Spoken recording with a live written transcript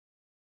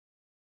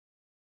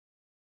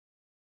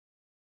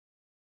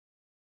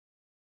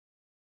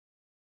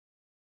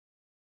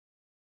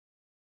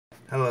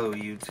Hello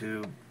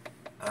YouTube,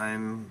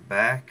 I'm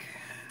back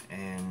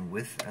and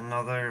with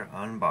another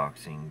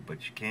unboxing,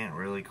 but you can't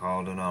really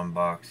call it an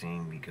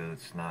unboxing because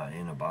it's not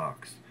in a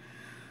box.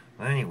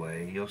 But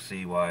anyway, you'll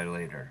see why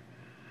later.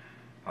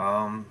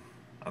 I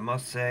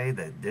must say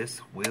that this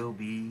will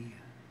be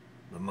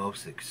the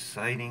most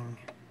exciting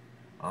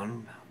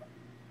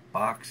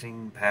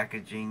unboxing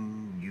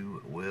packaging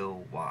you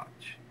will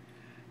watch.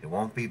 It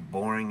won't be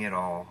boring at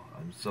all.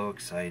 I'm so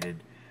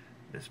excited.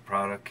 This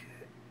product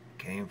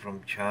came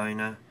from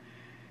China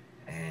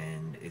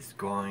and it's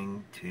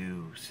going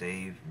to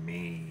save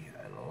me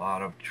a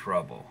lot of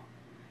trouble,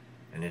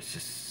 and it's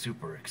just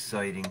super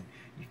exciting.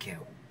 I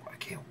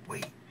can't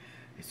wait.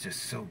 It's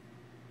just so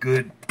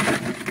good.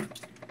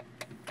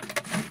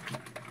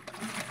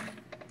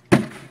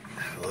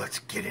 Let's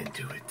get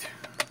into it.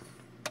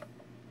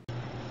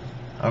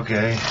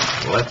 Okay,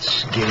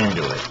 let's get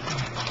into it.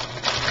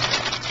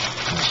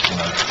 I'm just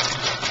gonna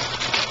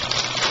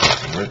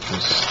rip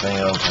this thing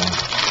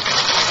open.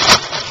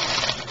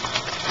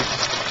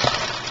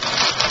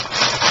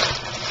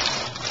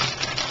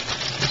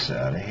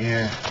 Out of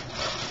here.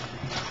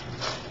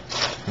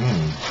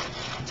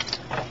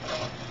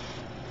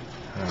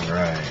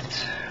 Alright.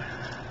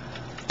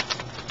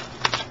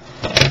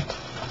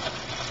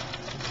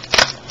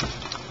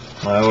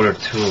 I ordered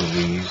two of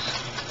these.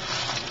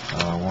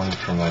 One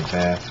for my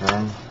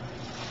bathroom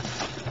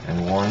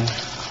and one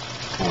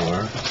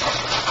for,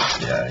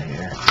 get out of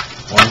here,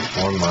 one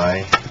for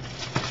my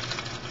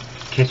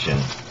kitchen.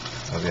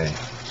 Okay.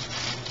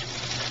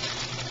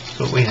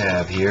 So what we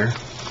have here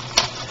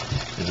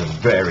is a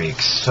very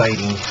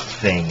exciting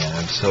thing, and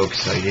I'm so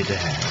excited to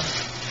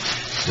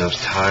have. I was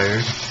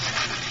tired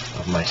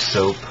of my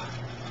soap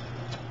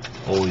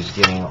always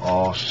getting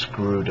all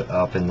screwed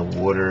up in the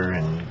water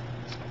and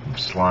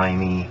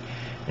slimy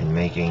and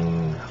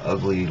making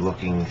ugly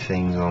looking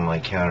things on my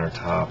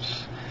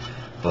countertops,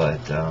 but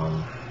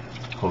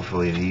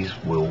hopefully these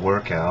will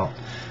work out.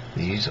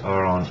 These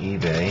are on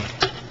eBay,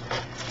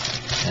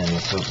 and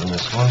let's open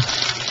this one.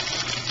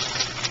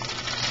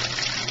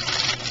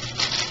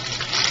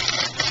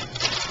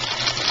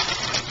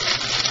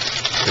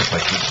 If I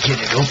can get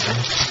it open.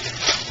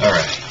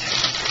 Alright.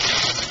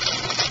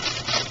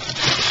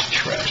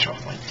 Trash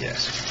off my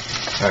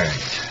desk. Alright,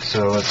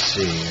 so let's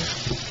see here.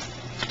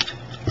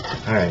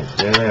 Alright,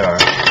 there they are.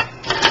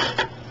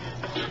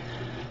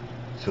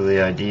 So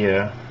the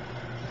idea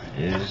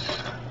is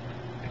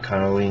it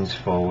kind of leans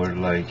forward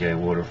like a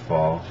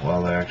waterfall.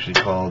 Well, they're actually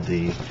called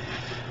the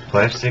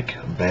plastic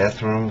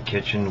bathroom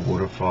kitchen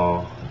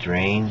waterfall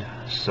drain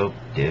soap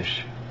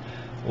dish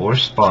or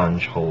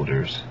sponge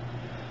holders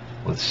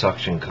with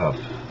suction cup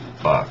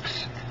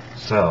box.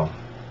 So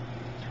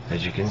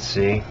as you can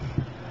see,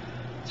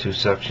 two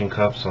suction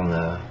cups on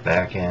the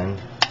back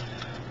end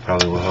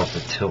probably will help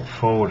it tilt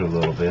forward a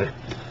little bit.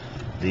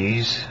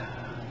 These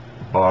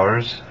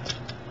bars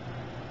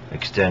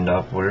extend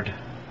upward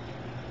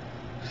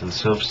so the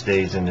soap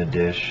stays in the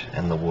dish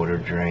and the water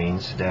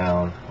drains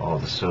down all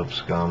the soap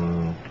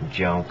scum,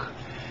 junk,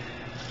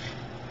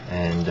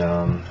 and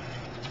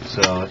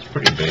so it's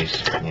pretty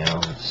basic, you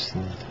know,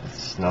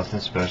 it's nothing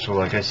special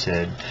like I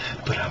said,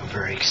 but I'm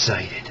very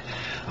excited.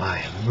 I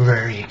am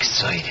very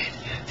excited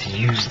to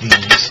use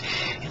these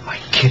in my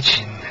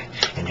kitchen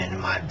and in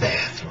my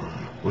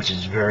bathroom, which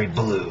is very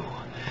blue.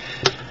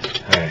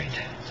 Alright,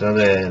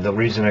 so the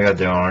reason I got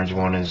the orange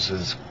one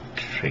is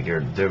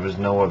figured there was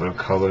no other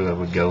color that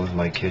would go with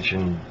my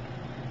kitchen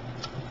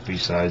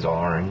besides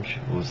orange.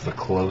 It was the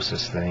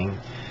closest thing.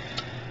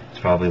 It's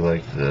probably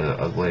like the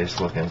ugliest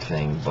looking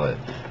thing, but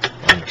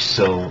I'm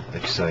so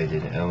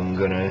excited. I'm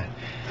gonna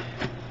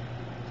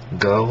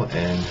go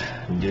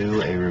and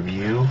do a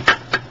review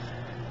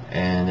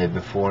and a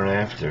before and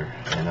after,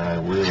 and I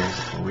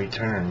will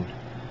return.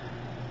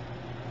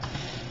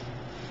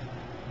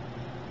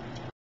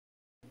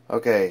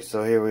 Okay,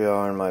 so here we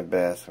are in my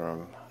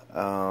bathroom.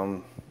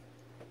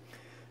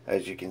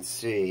 As you can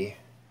see,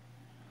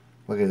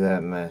 look at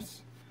that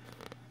mess.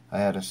 I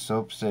had a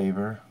soap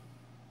saver,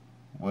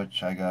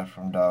 which I got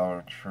from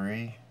Dollar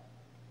Tree.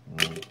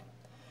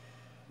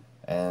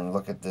 And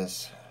look at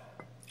this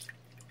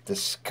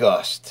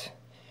disgust.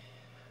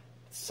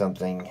 It's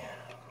something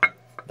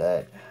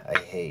that I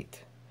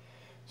hate.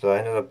 So I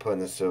ended up putting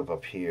the soap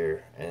up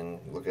here, and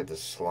look at the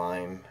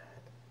slime,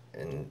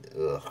 and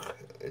ugh,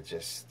 it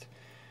just,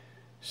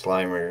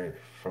 Slimer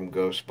from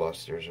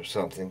Ghostbusters or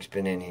something's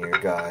been in here,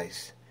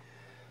 guys.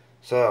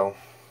 So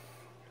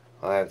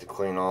I have to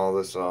clean all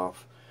this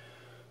off.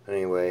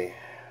 Anyway,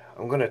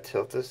 I'm gonna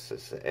tilt this to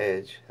the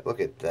edge. Look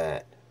at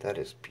that. That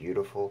is a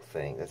beautiful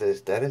thing.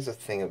 That is a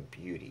thing of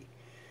beauty.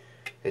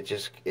 It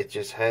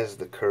just has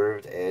the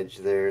curved edge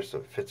there, so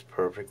it fits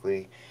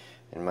perfectly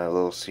in my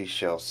little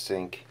seashell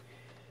sink.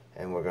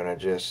 And we're gonna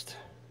just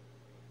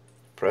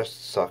press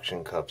the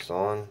suction cups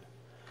on.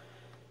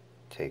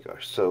 Take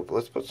our soap.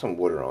 Let's put some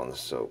water on the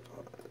soap,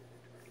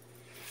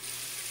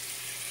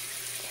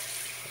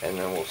 and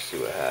then we'll see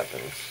what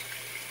happens.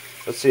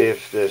 Let's see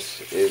if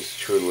this is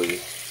truly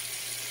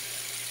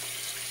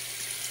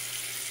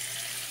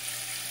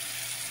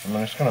I'm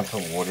just gonna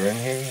put water in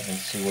here and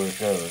see where it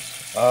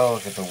goes. Oh,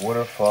 look at the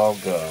waterfall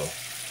go.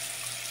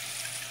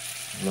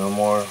 No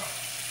more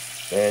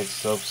bad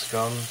soap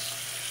scums.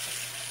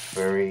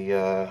 Very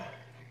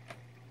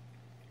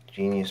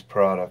genius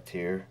product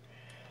here.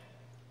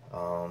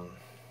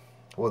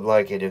 Would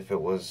like it if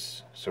it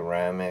was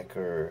ceramic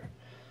or,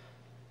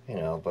 you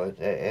know, but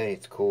hey,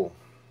 it's cool.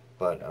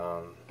 But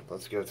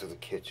let's go to the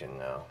kitchen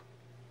now.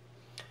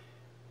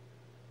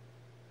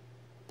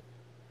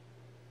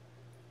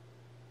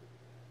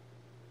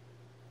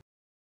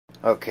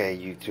 Okay,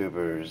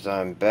 YouTubers,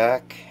 I'm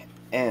back,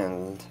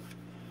 and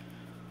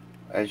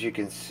as you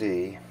can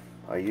see,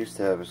 I used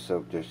to have a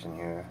soap dish in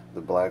here,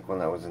 the black one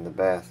that was in the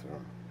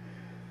bathroom.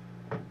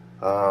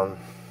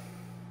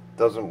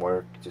 Doesn't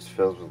work, just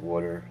fills with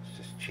water. It's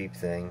just a cheap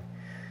thing.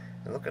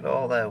 And look at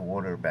all that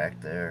water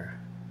back there.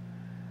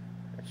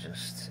 It's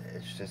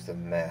just a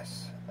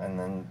mess. And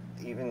then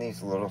even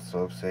these little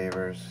soap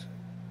savers,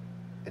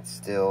 it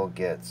still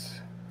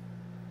gets,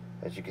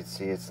 as you can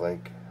see, it's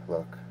like,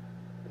 look,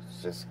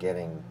 it's just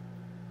getting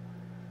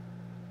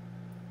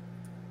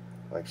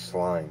like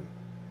slime.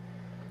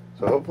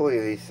 So hopefully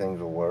these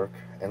things will work.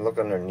 And look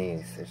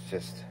underneath, it's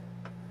just,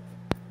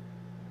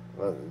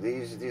 well,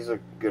 these are a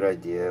good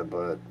idea,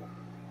 but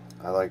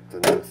I like the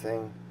new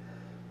thing.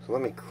 So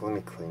let me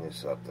clean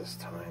this up this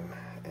time,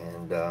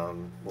 and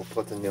we'll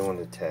put the new one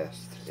to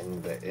test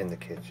in the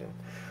kitchen.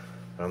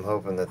 And I'm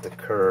hoping that the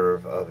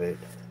curve of it.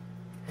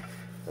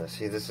 Now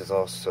see, this is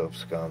all soap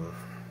scum.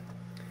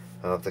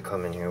 I'll have to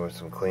come in here with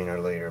some cleaner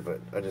later, but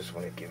I just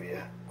want to give you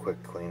a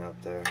quick clean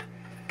up there.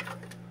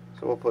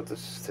 So we'll put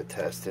this to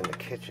test in the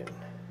kitchen.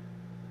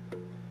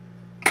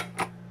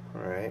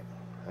 Alright,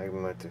 I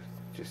might have to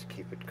just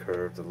keep it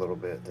curved a little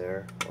bit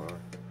there, or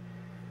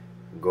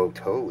go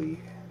totally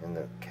in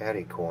the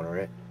caddy corner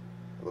it.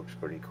 It looks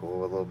pretty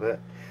cool a little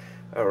bit.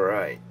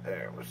 Alright,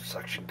 there was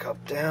suction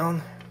cup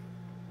down.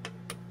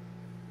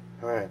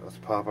 Alright, let's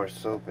pop our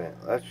soap in.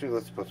 Actually,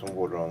 let's put some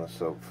water on the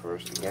soap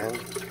first again.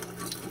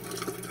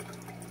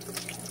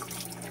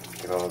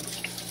 Get all the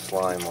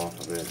slime off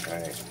of it.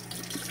 Alright.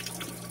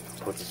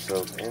 Put the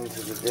soap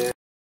into the dish.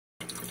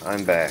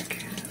 I'm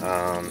back.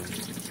 For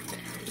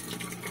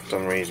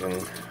some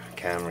reason,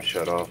 camera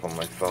shut off on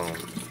my phone.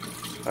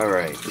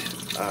 Alright,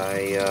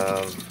 I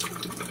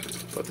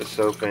put the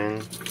soap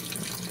in,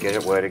 get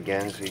it wet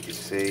again so you can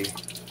see.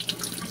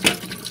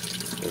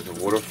 There's a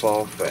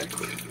waterfall effect.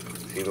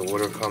 See the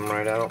water come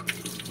right out?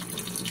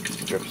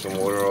 Drip some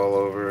water all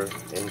over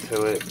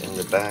into it in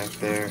the back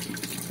there.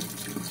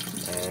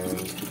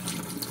 And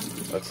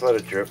let's let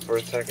it drip for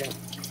a second.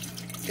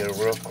 Get a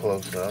real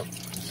close up and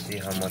see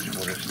how much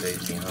water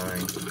stays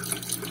behind.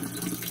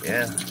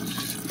 Yeah,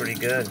 it's pretty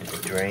good.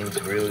 It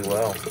drains really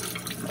well.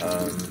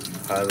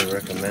 Highly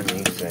recommend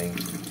these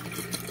things.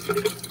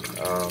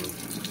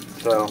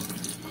 So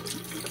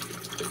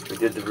we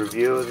did the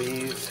review of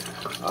these.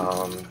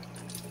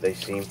 They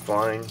seem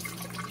fine,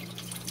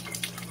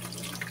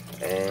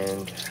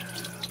 and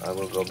I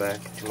will go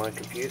back to my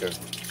computer.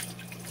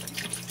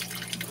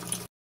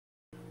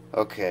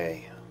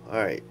 Okay,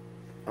 alright,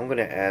 I'm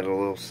gonna add a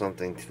little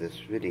something to this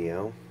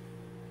video.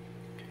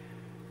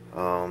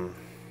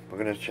 We're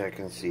gonna check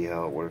and see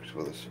how it works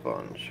with a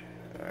sponge.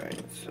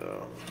 Alright,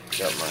 so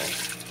got my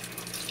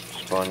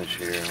sponge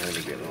here. I'm going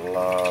to get a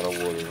lot of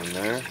water in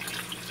there.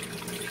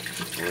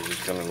 We're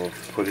just going to go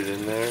put it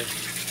in there.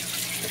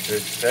 As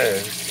it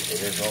says,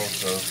 it is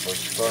also for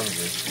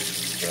sponges.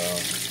 So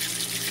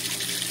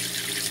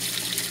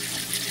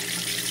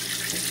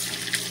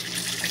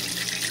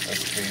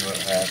let's see what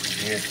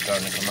happens here. It's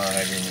starting to come out.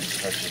 I didn't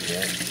touch it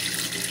yet.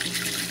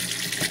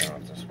 I don't know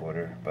if this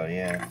water, but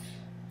yeah,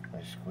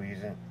 I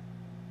squeeze it.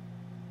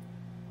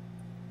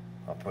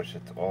 I'll push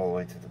it all the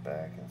way to the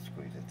back and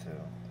squeeze it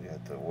too. We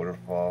got the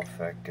waterfall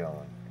effect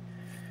going.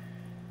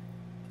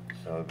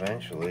 So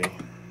eventually, I'll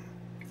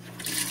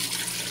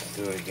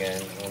do it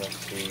again. I want to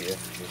see if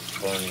the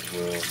sponge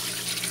will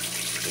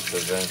just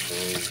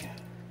eventually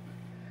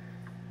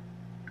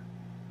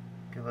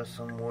give us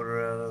some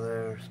water out of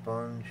there,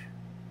 sponge.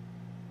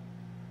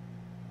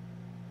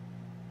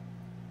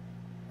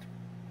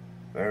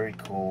 Very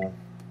cool,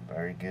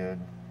 very good.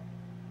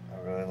 I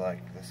really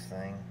like this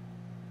thing.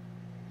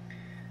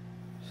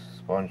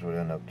 Sponge would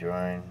end up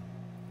drying,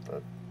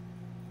 but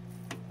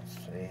let's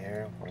see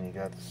here, when you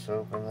got the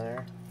soap in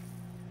there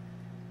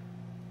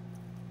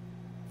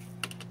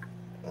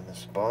and the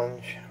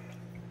sponge,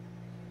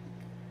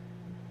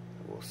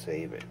 we'll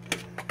save it.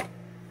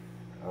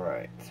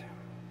 Alright.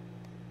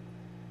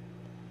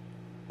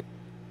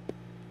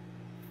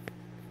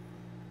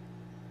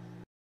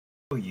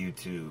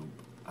 YouTube,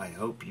 I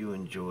hope you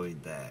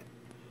enjoyed that.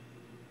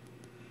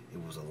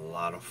 It was a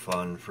lot of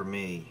fun for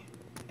me,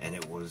 and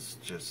it was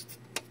just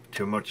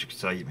too much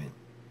excitement.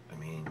 I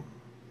mean,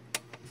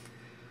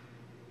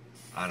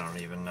 I don't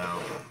even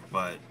know,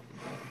 but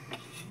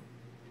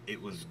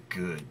it was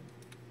good.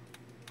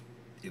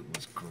 It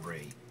was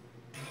great.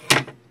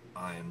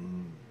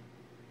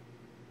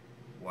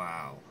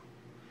 Wow.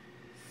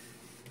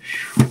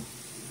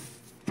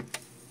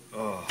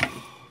 Oh.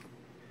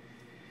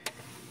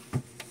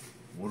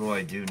 do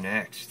I do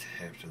next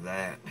after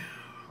that?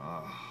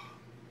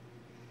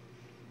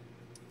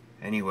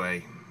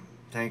 Anyway,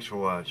 thanks for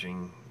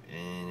watching,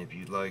 and if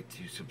you'd like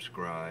to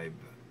subscribe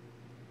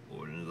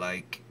or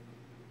like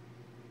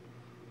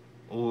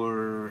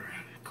or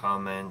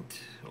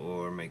comment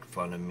or make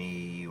fun of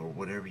me or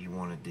whatever you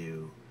want to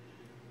do,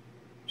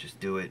 just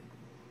do it.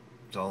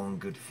 It's all in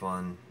good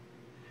fun.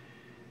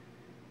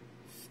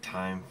 It's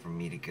time for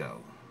me to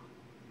go.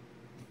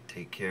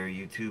 Take care,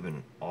 YouTube,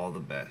 and all the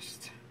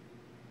best.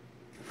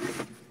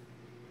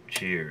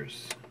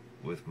 Cheers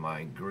with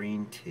my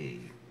green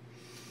tea.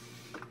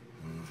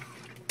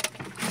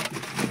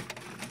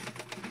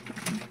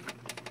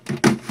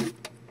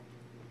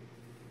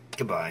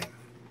 Goodbye.